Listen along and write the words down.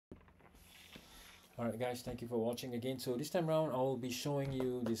Alright guys, thank you for watching again. So this time around I will be showing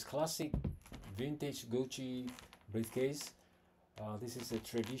you this classic vintage Gucci briefcase. This is a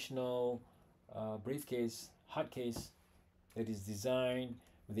traditional briefcase, hard case, that is designed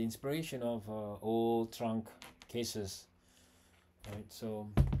with the inspiration of old trunk cases. Right, so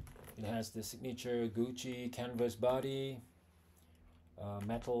it has the signature Gucci canvas body,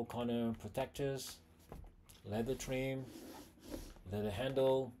 metal corner protectors, leather trim, leather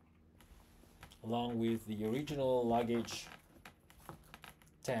handle, along with the original luggage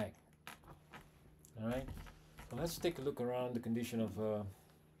tag. Alright, so let's take a look around the condition of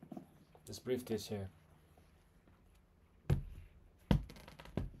this briefcase here.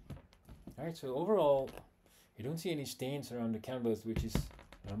 Alright, so overall you don't see any stains around the canvas, which is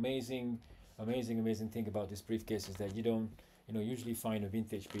an amazing thing about this briefcase, is that you don't usually find a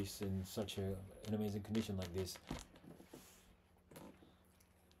vintage piece in such an amazing condition like this.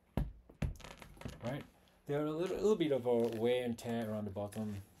 Right, there are a little bit of a wear and tear around the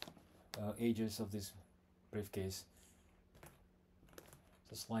bottom edges of this briefcase.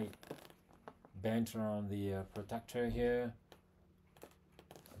 It's a slight bend around the protector here,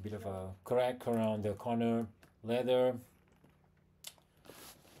 a bit of a crack around the corner leather.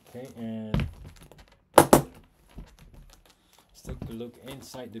 Okay, and let's take a look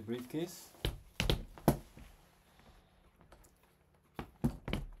inside the briefcase.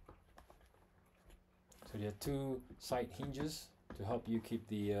 So there are two side hinges to help you keep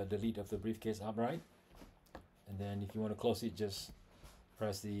the lid of the briefcase upright, and then if you want to close it, just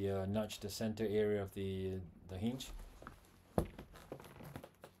press the nudge the center area of the hinge.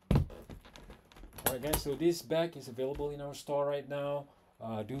 Alright guys, so this bag is available in our store right now.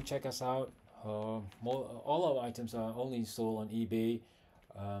 Do check us out. All our items are only sold on eBay.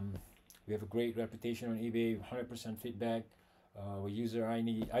 We have a great reputation on eBay, 100% feedback. Our user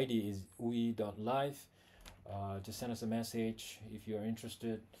ID is ui.live. Just send us a message if you're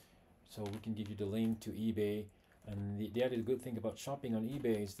interested, so we can give you the link to eBay. And the other good thing about shopping on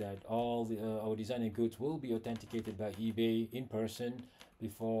eBay is that all our designer goods will be authenticated by eBay in person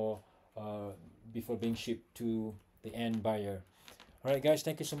before being shipped to the end buyer. Alright guys,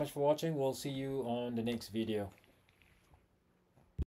 thank you so much for watching. We'll see you on the next video.